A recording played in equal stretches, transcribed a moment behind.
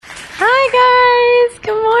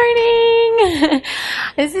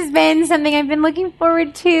This has been something I've been looking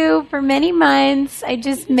forward to for many months. I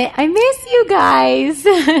miss you guys.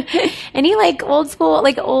 Any old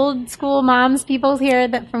school moms, people here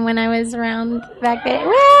that from when I was around back then?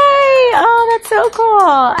 Way! Oh, that's so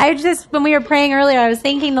cool. When we were praying earlier, I was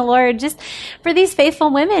thanking the Lord just for these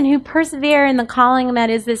faithful women who persevere in the calling that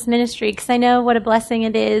is this ministry, because I know what a blessing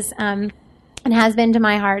it is. And has been to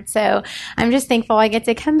my heart. So I'm just thankful I get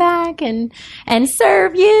to come back and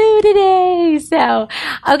serve you today. So,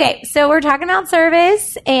 okay. So we're talking about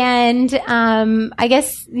service, and, I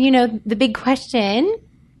guess, the big question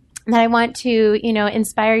that I want to,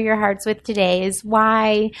 inspire your hearts with today is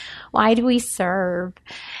why do we serve?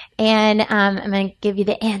 And, I'm going to give you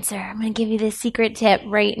the answer. I'm going to give you the secret tip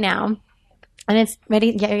right now. And it's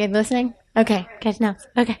ready. Yeah, you're listening? Okay. Catch now.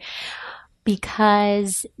 Okay.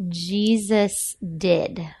 Because Jesus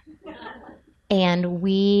did, and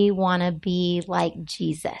we want to be like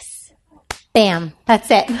Jesus. Bam, that's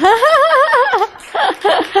it.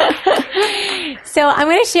 So I'm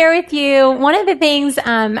going to share with you one of the things,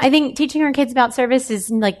 I think teaching our kids about service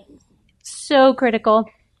is so critical,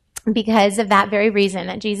 because of that very reason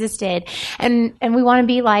that Jesus did. And we want to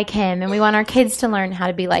be like him, and we want our kids to learn how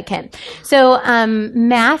to be like him. So,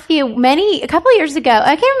 Matthew, a couple of years ago,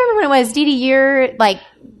 I can't remember when it was, Dee Dee,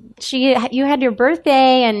 you had your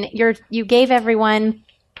birthday, and you gave everyone,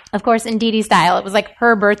 of course, in Dee Dee's style, it was like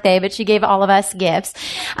her birthday, but she gave all of us gifts.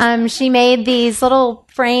 She made these little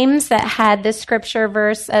frames that had the scripture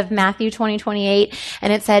verse of Matthew 20:28,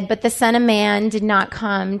 and it said, "But the Son of Man did not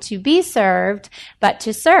come to be served, but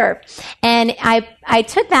to serve." And I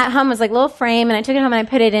took that home, it was like a little frame, and I took it home and I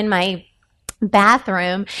put it in my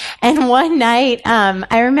bathroom. And one night,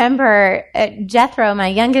 I remember Jethro, my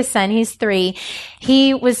youngest son, he's 3,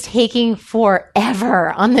 he was taking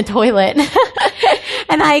forever on the toilet.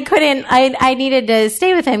 And I needed to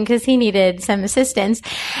stay with him because he needed some assistance.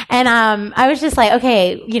 And, I was just like,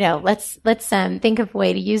 okay, let's think of a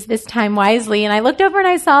way to use this time wisely. And I looked over and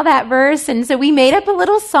I saw that verse. And so we made up a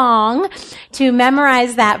little song to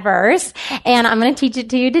memorize that verse. And I'm going to teach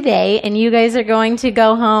it to you today. And you guys are going to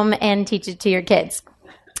go home and teach it to your kids.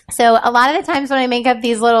 So a lot of the times when I make up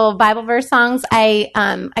these little Bible verse songs, I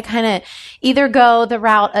kind of either go the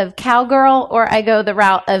route of cowgirl or I go the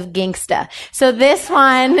route of gangsta. So this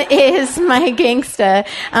one is my gangsta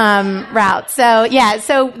route. So yeah,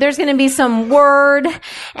 so there's going to be some word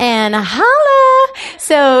and holla.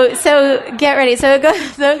 So get ready. So it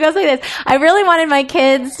goes like this. I really wanted my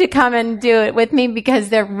kids to come and do it with me because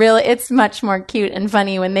it's much more cute and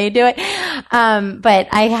funny when they do it. But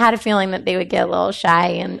I had a feeling that they would get a little shy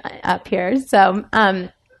and up here. So,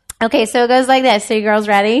 okay, so it goes like this. So you girls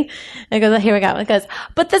ready? Here we go. It goes,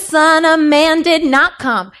 "But the Son of Man did not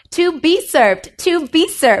come to be served,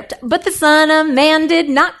 But the Son of Man did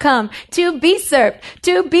not come to be served,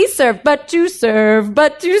 but to serve,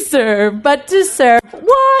 What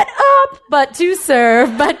up? But to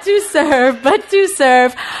serve,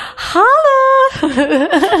 Holla!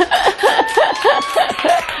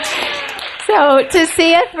 So to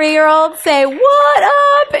see a 3-year-old say, "What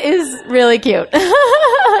up?" is really cute.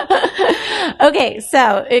 Okay,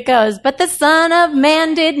 so it goes, "But the Son of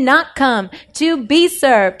Man did not come to be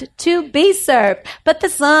served, But the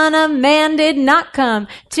Son of Man did not come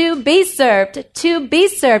to be served,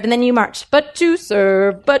 And then you march, "But to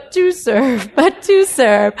serve, What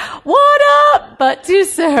up? But to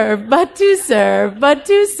serve,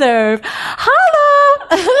 Holla!"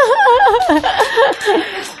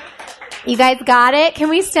 You guys got it? Can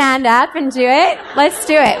we stand up and do it? Let's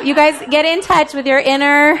do it. You guys get in touch with your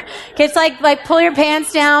inner, it's like pull your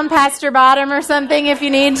pants down past your bottom or something if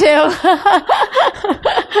you need to.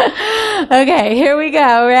 Okay, here we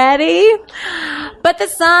go. Ready? "But the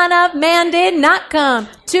Son of Man did not come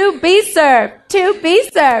to be served,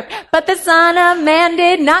 But the Son of Man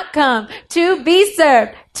did not come to be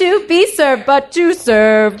served, but to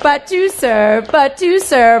serve,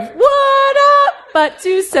 What up? But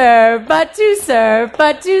to serve,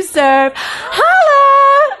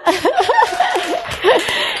 Holla!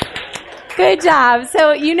 Good job.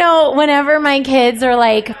 So, whenever my kids are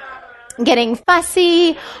getting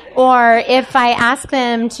fussy, or if I ask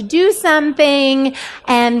them to do something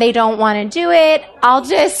and they don't want to do it, I'll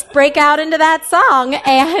just break out into that song,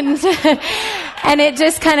 and it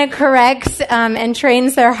just kind of corrects and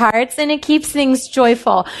trains their hearts, and it keeps things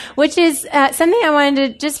joyful, which is something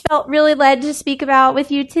felt really led to speak about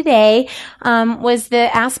with you today, was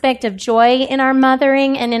the aspect of joy in our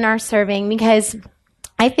mothering and in our serving, because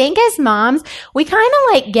I think as moms, we kind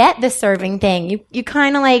of like get the serving thing. You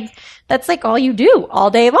kind of like, that's like all you do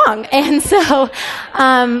all day long. And so, but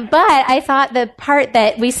I thought the part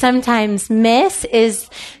that we sometimes miss is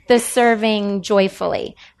the serving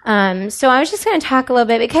joyfully. So I was just going to talk a little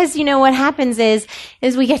bit because, what happens is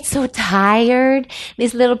we get so tired.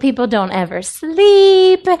 These little people don't ever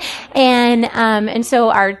sleep. And so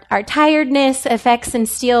our tiredness affects and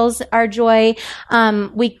steals our joy.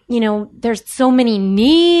 There's so many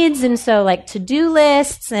needs. And so like to-do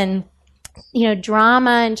lists and,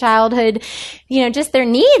 drama and childhood, just their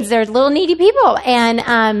needs. They're little needy people. And,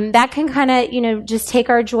 that can kind of, just take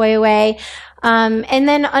our joy away. And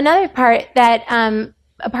then another part that,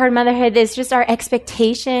 a part of motherhood is just our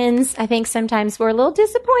expectations. I think sometimes we're a little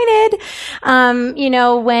disappointed,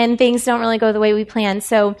 when things don't really go the way we planned.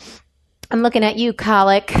 So I'm looking at you,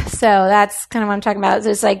 colic. So that's kind of what I'm talking about.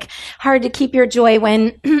 It's like hard to keep your joy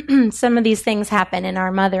when some of these things happen in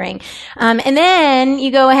our mothering. And then you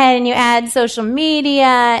go ahead and you add social media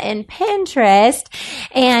and Pinterest,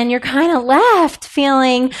 and you're kind of left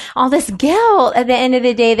feeling all this guilt at the end of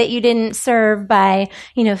the day that you didn't serve by,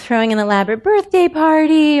 throwing an elaborate birthday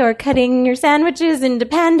party or cutting your sandwiches into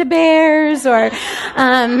panda bears or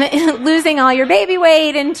losing all your baby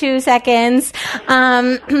weight in 2 seconds.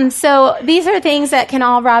 So these are things that can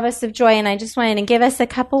all rob us of joy, and I just wanted to give us a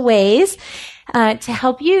couple ways to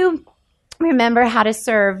help you remember how to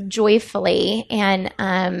serve joyfully,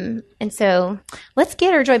 and so let's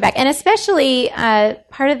get our joy back. And especially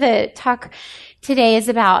part of the talk today is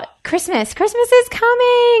about Christmas. Christmas is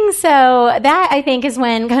coming, so that I think is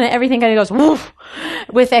when kind of everything kind of goes woof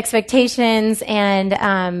with expectations and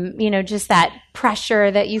just that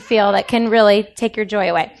pressure that you feel that can really take your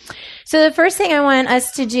joy away. So the first thing I want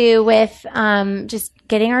us to do with just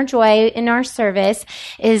getting our joy in our service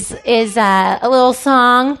is a little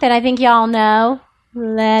song that I think y'all know.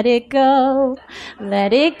 Let it go,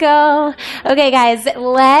 let it go. Okay, guys,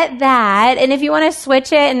 let that. And if you want to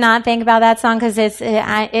switch it and not think about that song because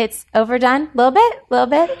it's overdone a little bit.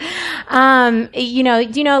 Let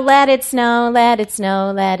it snow, let it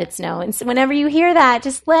snow, let it snow. And so whenever you hear that,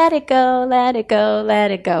 just let it go, let it go,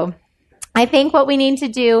 let it go. I think what we need to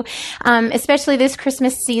do, especially this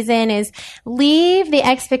Christmas season, is leave the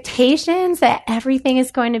expectations that everything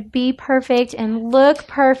is going to be perfect and look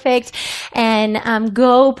perfect and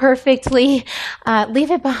go perfectly. Leave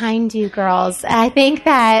it behind you, girls. I think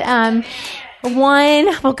that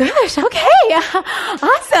well, gosh, okay,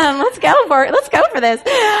 awesome. Let's go for this.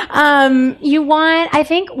 I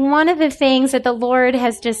think one of the things that the Lord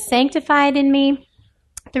has just sanctified in me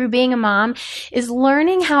through being a mom is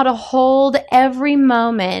learning how to hold every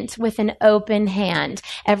moment with an open hand.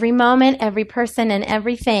 Every moment, every person, and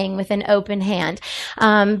everything with an open hand.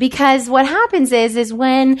 Because what happens is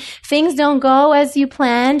when things don't go as you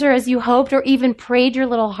planned or as you hoped or even prayed your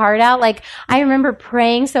little heart out, like I remember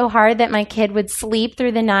praying so hard that my kid would sleep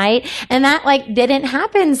through the night, and that like didn't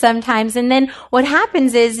happen sometimes. And then what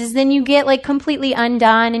happens is then you get like completely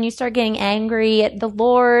undone and you start getting angry at the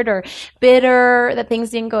Lord or bitter that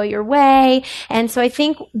things didn't go your way. And so I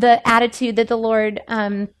think the attitude that the Lord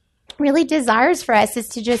really desires for us is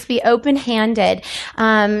to just be open-handed.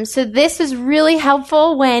 So this is really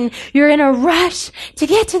helpful when you're in a rush to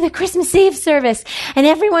get to the Christmas Eve service and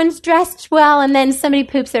everyone's dressed well and then somebody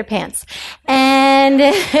poops their pants. And,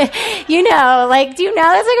 do you know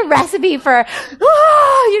that's like a recipe for,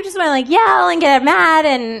 you just want to like yell and get mad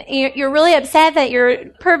and you're really upset that your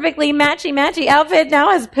perfectly matchy outfit now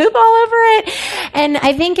has poop all over it. And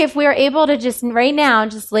I think if we're able to just right now,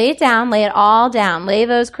 just lay it down, lay it all down, lay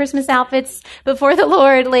those Christmas outfits before the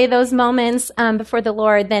Lord, lay those moments before the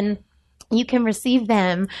Lord, then you can receive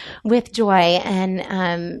them with joy. And,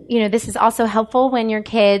 this is also helpful when your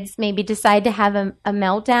kids maybe decide to have a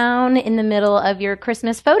meltdown in the middle of your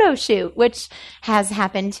Christmas photo shoot, which has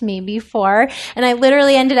happened to me before. And I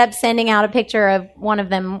literally ended up sending out a picture of one of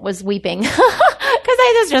them was weeping because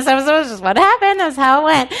that was just what happened. That's how it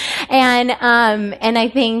went. And I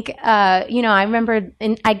think, I remember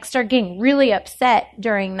I started getting really upset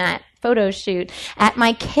during that photo shoot at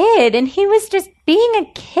my kid, and he was just being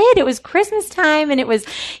a kid. It was Christmas time, and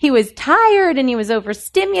he was tired and he was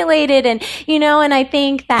overstimulated, and and I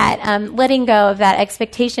think that letting go of that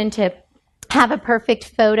expectation to have a perfect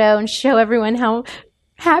photo and show everyone how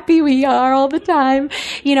happy we are all the time.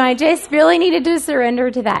 I just really needed to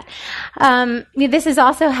surrender to that. This is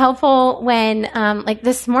also helpful when, like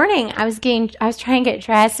this morning, I was trying to get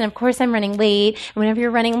dressed, and of course I'm running late. And whenever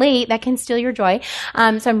you're running late, that can steal your joy.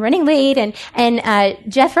 So I'm running late, and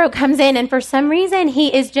Jethro comes in, and for some reason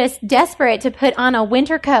he is just desperate to put on a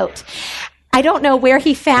winter coat. I don't know where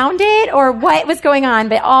he found it or what was going on,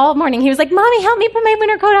 but all morning he was like, Mommy, help me put my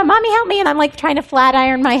winter coat on. Mommy, help me. And I'm like trying to flat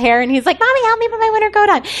iron my hair. And he's like, Mommy, help me put my winter coat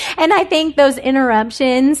on. And I think those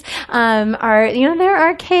interruptions are, there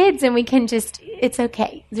are kids and we can it's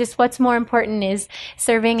okay. Just what's more important is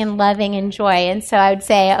serving and loving and joy. And so I would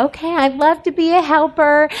say, okay, I'd love to be a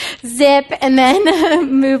helper, zip, and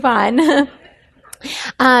then move on.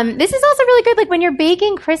 This is also really good, like when you're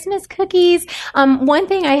baking Christmas cookies. One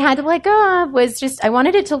thing I had to let go of was I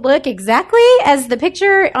wanted it to look exactly as the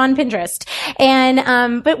picture on Pinterest.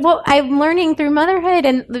 And, but what I'm learning through motherhood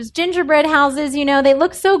and those gingerbread houses, they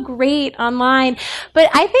look so great online.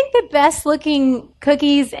 But I think the best looking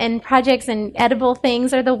cookies and projects and edible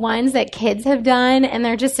things are the ones that kids have done, and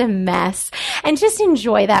they're just a mess. And just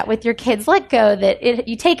enjoy that with your kids. Let go that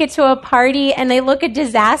you take it to a party and they look a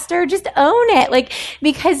disaster. Just own it.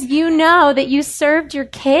 Because you know that you served your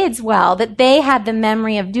kids well, that they had the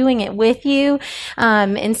memory of doing it with you,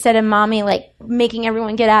 instead of mommy making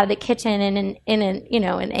everyone get out of the kitchen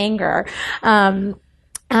in anger. And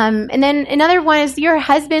then another one is your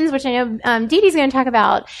husbands, which I know Dee Dee's going to talk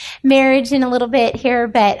about marriage in a little bit here.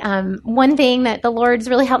 But one thing that the Lord's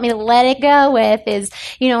really helped me to let it go with is,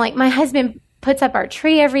 my husband puts up our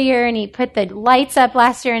tree every year, and he put the lights up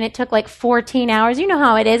last year, and it took 14 hours. You know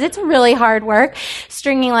how it is. It's really hard work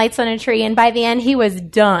stringing lights on a tree. And by the end, he was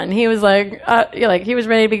done. He was he was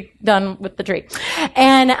ready to be done with the tree.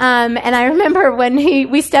 And I remember when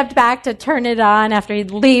we stepped back to turn it on after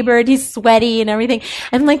he'd labored, he's sweaty and everything.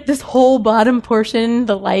 And this whole bottom portion,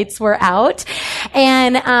 the lights were out.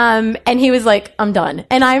 And he was like, I'm done.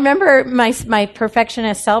 And I remember my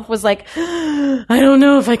perfectionist self was like, I don't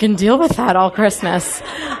know if I can deal with that all Christmas.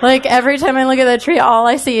 Every time I look at the tree, all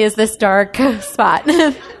I see is this dark spot.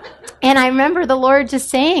 And I remember the Lord just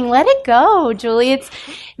saying, let it go, Julie. It's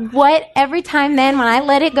every time then when I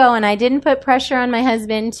let it go and I didn't put pressure on my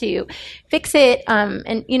husband to fix it,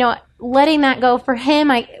 and letting that go for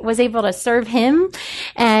him, I was able to serve him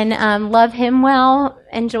and love him well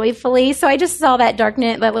and joyfully. So I just saw that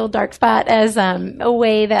that little dark spot as a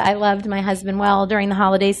way that I loved my husband well during the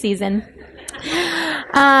holiday season.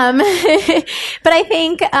 But I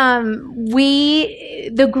think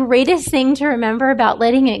the greatest thing to remember about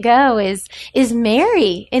letting it go is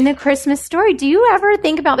Mary in the Christmas story. Do you ever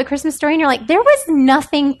think about the Christmas story and you're like, there was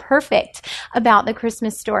nothing perfect about the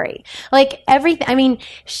Christmas story? Everything.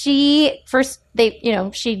 She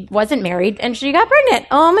wasn't married and she got pregnant.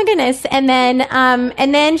 Oh my goodness. And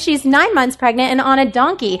then she's 9 months pregnant and on a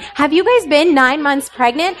donkey. Have you guys been 9 months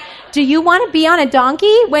pregnant? Do you want to be on a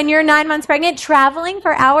donkey when you're 9 months pregnant, traveling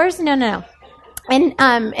for hours? No.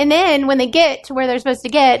 And then when they get to where they're supposed to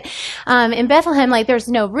get, in Bethlehem, there's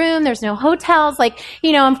no room, there's no hotels,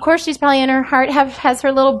 of course she's probably in her heart has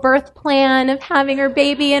her little birth plan of having her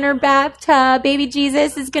baby in her bathtub. Baby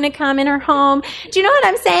Jesus is going to come in her home. Do you know what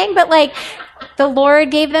I'm saying? But the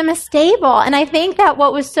Lord gave them a stable. And I think that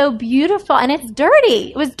what was so beautiful, and it's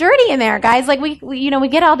dirty. It was dirty in there, guys. We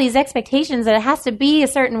get all these expectations that it has to be a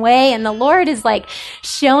certain way. And the Lord is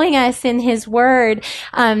showing us in his word,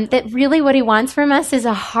 that really what he wants from us is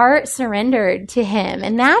a heart surrendered to him.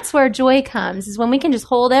 And that's where joy comes, is when we can just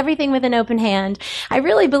hold everything with an open hand. I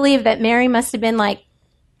really believe that Mary must have been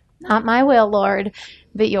not my will, Lord,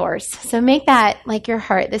 but yours. So make that your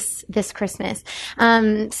heart this Christmas.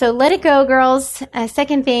 So let it go, girls.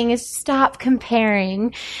 Second thing is stop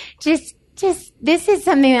comparing. Just this is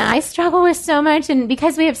something that I struggle with so much, and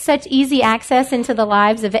because we have such easy access into the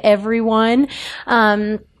lives of everyone,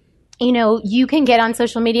 you can get on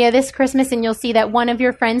social media this Christmas and you'll see that one of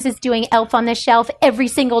your friends is doing Elf on the Shelf every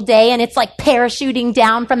single day, and it's parachuting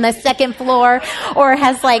down from the second floor, or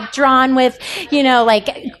has drawn with,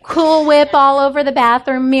 Cool Whip all over the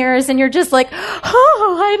bathroom mirrors, and you're just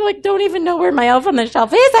I don't even know where my Elf on the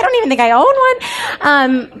Shelf is. I don't even think I own one.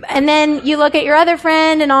 And then you look at your other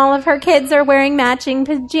friend and all of her kids are wearing matching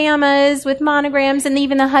pajamas with monograms, and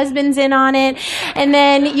even the husband's in on it. And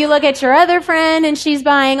then you look at your other friend and she's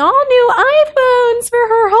buying all new iPhones for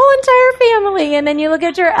her whole entire family. And then you look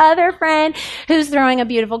at your other friend who's throwing a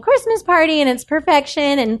beautiful Christmas party and it's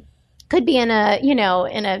perfection and could be in a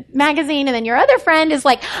magazine. And then your other friend is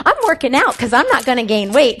I'm working out because I'm not going to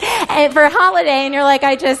gain weight and for a holiday. And you're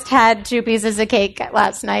I just had 2 pieces of cake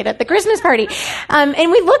last night at the Christmas party.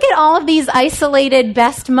 And we look at all of these isolated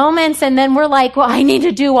best moments, and then we're well, I need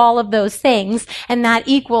to do all of those things. And that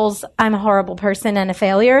equals I'm a horrible person and a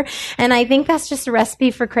failure. And I think that's just a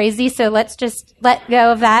recipe for crazy. So let's just let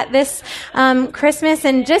go of that this Christmas.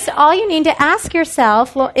 And just all you need to ask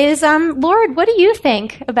yourself is, Lord, what do you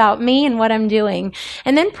think about me me and what I'm doing.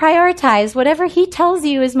 And then prioritize whatever he tells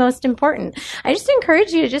you is most important. I just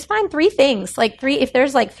encourage you to just find 3 things, if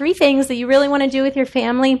there's 3 things that you really want to do with your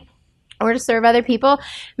family or to serve other people,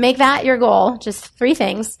 make that your goal. Just 3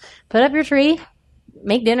 things. Put up your tree,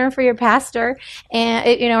 make dinner for your pastor, and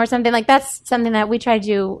or something like that's something that we try to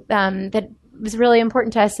do that was really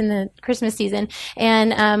important to us in the Christmas season.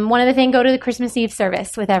 And one other thing, go to the Christmas Eve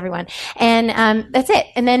service with everyone. And that's it.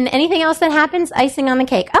 And then anything else that happens, icing on the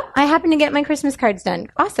cake. Oh, I happen to get my Christmas cards done.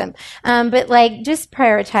 Awesome. But just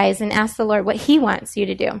prioritize and ask the Lord what he wants you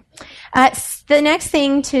to do. The next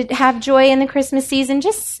thing, to have joy in the Christmas season,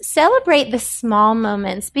 just celebrate the small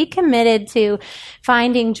moments. Be committed to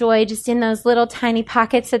finding joy just in those little tiny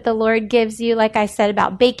pockets that the Lord gives you, like I said,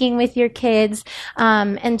 about baking with your kids,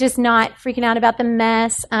 and just not freaking out about the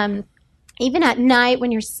mess. Even at night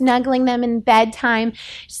when you're snuggling them in bedtime,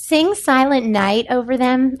 sing Silent Night over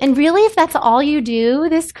them. And really, if that's all you do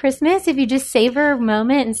this Christmas, if you just savor a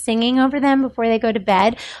moment and singing over them before they go to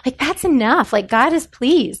bed, that's enough. God is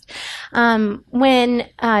pleased. When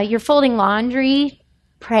you're folding laundry,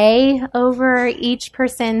 pray over each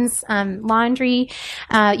person's laundry.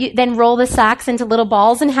 Then roll the socks into little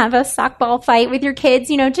balls and have a sock ball fight with your kids.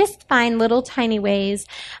 Just find little tiny ways.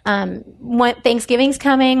 When Thanksgiving's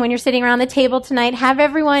coming, when you're sitting around the table tonight, have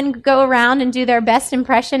everyone go around and do their best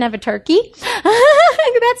impression of a turkey.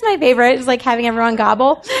 That's my favorite. It's having everyone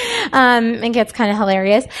gobble. It gets kind of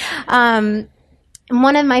hilarious.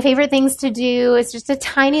 One of my favorite things to do is just a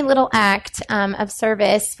tiny little act of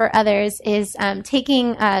service for others is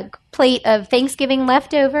taking a plate of Thanksgiving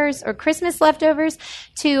leftovers or Christmas leftovers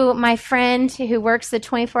to my friend who works the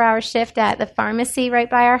 24-hour shift at the pharmacy right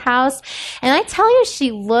by our house. And I tell you,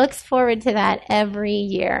 she looks forward to that every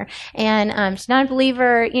year. And she's not a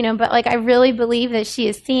believer, but I really believe that she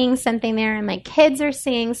is seeing something there, and my kids are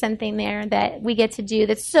seeing something there that we get to do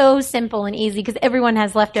that's so simple and easy because everyone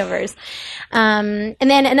has leftovers. And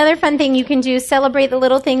then another fun thing you can do, celebrate the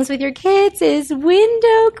little things with your kids, is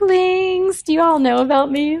window clings. Do you all know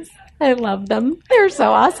about these? I love them. They're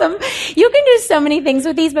so awesome. You can do so many things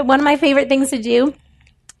with these, but one of my favorite things to do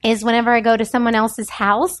is whenever I go to someone else's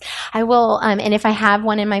house, I will, and if I have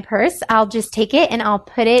one in my purse, I'll just take it and I'll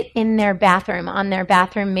put it in their bathroom, on their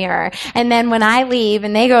bathroom mirror. And then when I leave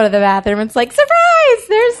and they go to the bathroom, it's surprise,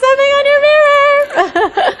 there's something on your mirror.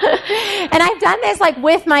 And I've done this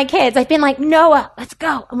with my kids. I've been Noah, let's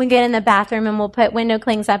go. And we get in the bathroom and we'll put window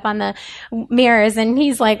clings up on the mirrors. And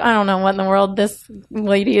he's I don't know what in the world this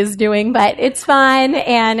lady is doing, but it's fun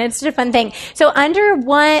and it's just a fun thing. So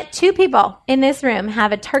 2 people in this room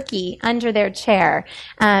have a turkey under their chair.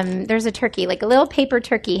 There's a turkey, a little paper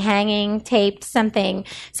turkey hanging, taped, something.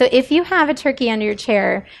 So if you have a turkey under your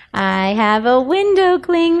chair, I have a window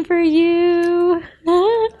cling for you.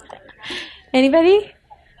 Anybody?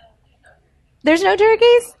 There's no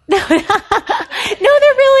turkeys? No, no,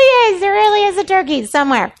 there really is. There really is a turkey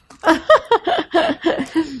somewhere.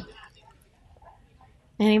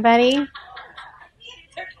 Anybody? Is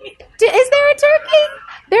there a turkey?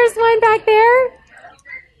 There's one back there.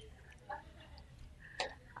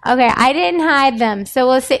 Okay, I didn't hide them, so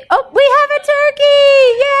we'll see. Oh, we have a turkey!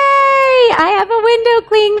 Yay! I have a window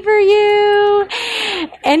cling for you.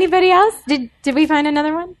 Anybody else? Did we find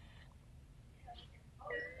another one?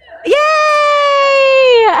 Yay!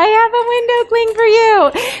 I have a window cling for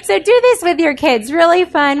you. So do this with your kids. Really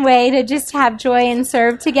fun way to just have joy and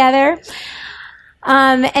serve together.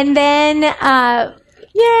 And then,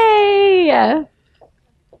 yay!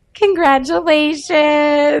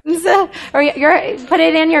 Congratulations. Or put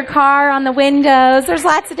it in your car on the windows. There's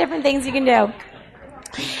lots of different things you can do.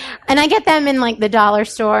 And I get them in the dollar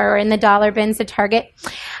store or in the dollar bins at Target.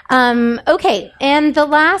 Okay, and the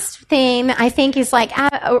last thing I think is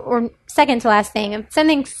or second to last thing,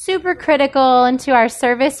 something super critical into our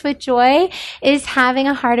service with joy is having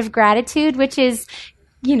a heart of gratitude, which is,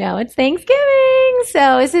 it's Thanksgiving.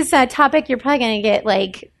 So this is a topic you're probably going to get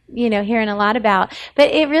hearing a lot about,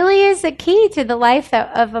 but it really is a key to the life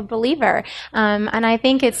of a believer. And I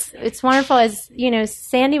think it's wonderful, as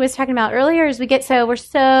Sandy was talking about earlier, as we're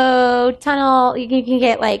so tunnel, you can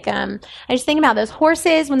get I just think about those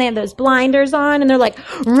horses when they have those blinders on and they're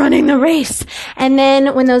running the race. And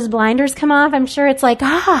then when those blinders come off, I'm sure it's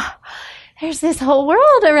there's this whole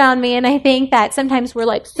world around me. And I think that sometimes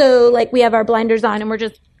we're we have our blinders on and we're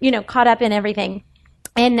just, caught up in everything.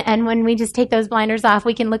 And when we just take those blinders off,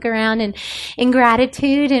 we can look around and in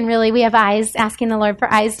gratitude, and really we have eyes, asking the Lord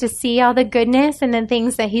for eyes to see all the goodness and the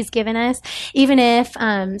things that He's given us. Even if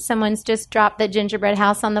someone's just dropped the gingerbread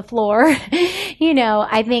house on the floor,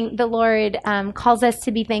 I think the Lord calls us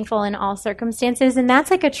to be thankful in all circumstances, and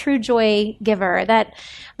that's like a true joy giver. That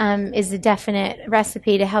is a definite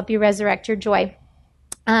recipe to help you resurrect your joy.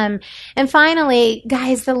 And finally,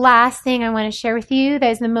 guys, the last thing I want to share with you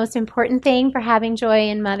that is the most important thing for having joy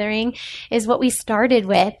in mothering is what we started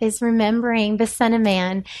with, is remembering the Son of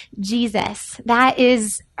Man, Jesus. That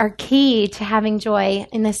is our key to having joy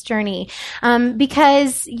in this journey.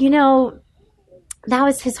 Because, that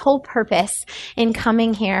was His whole purpose in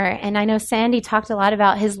coming here. And I know Sandy talked a lot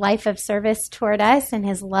about His life of service toward us and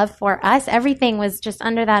His love for us. Everything was just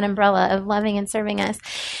under that umbrella of loving and serving us.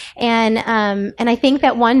 And I think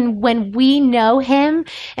that when we know Him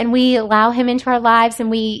and we allow Him into our lives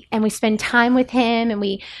and we spend time with Him and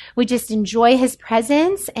we just enjoy His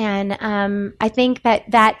presence, and I think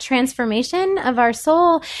that transformation of our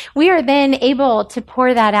soul, we are then able to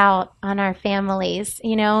pour that out on our families.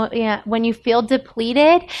 When you feel depleted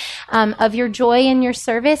of your joy and your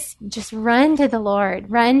service, just run to the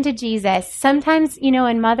Lord, run to Jesus. Sometimes,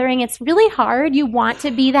 in mothering, it's really hard. You want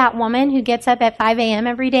to be that woman who gets up at 5 a.m.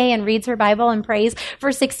 every day and reads her Bible and prays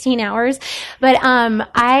for 16 hours. But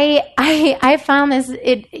I found this,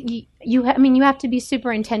 you have to be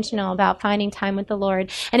super intentional about finding time with the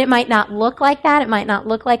Lord. And it might not look like that. It might not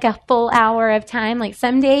look like a full hour of time. Like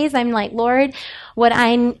some days I'm like, Lord, what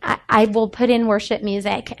I will put in worship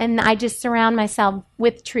music, and I just surround myself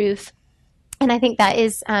with truth. And I think that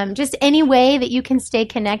is just any way that you can stay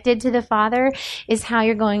connected to the Father is how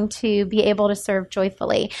you're going to be able to serve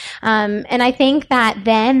joyfully. And I think that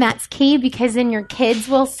then that's key, because then your kids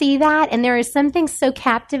will see that. And there is something so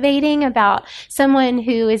captivating about someone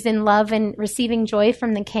who is in love and receiving joy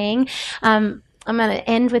from the King. I'm going to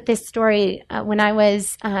end with this story. When I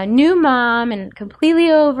was a new mom and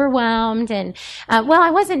completely overwhelmed, and I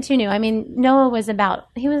wasn't too new. Noah was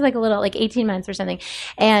he was like 18 months or something,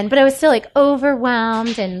 but I was still like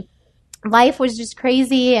overwhelmed, and life was just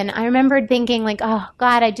crazy. And I remembered thinking like, oh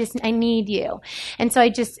God, I need you. And so I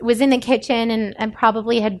just was in the kitchen and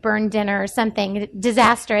probably had burned dinner or something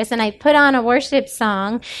disastrous. And I put on a worship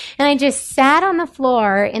song, and I just sat on the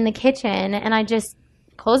floor in the kitchen, and I just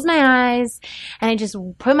closed my eyes, and I just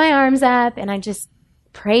put my arms up, and I just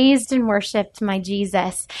praised and worshiped my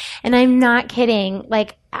Jesus. And I'm not kidding.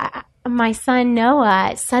 My son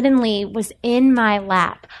Noah suddenly was in my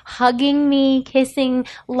lap, hugging me, kissing,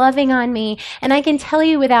 loving on me. And I can tell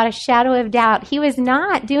you without a shadow of doubt, he was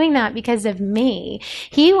not doing that because of me.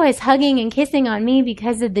 He was hugging and kissing on me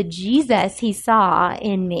because of the Jesus he saw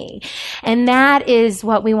in me. And that is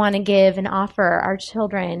what we want to give and offer our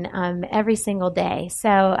children every single day. So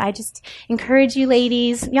I just encourage you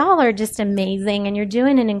ladies, y'all are just amazing, and you're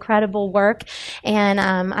doing an incredible work. And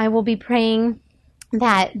I will be praying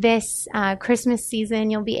that this Christmas season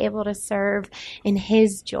you'll be able to serve in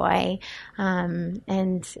His joy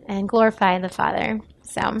and glorify the Father.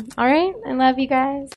 So, all right, I love you guys.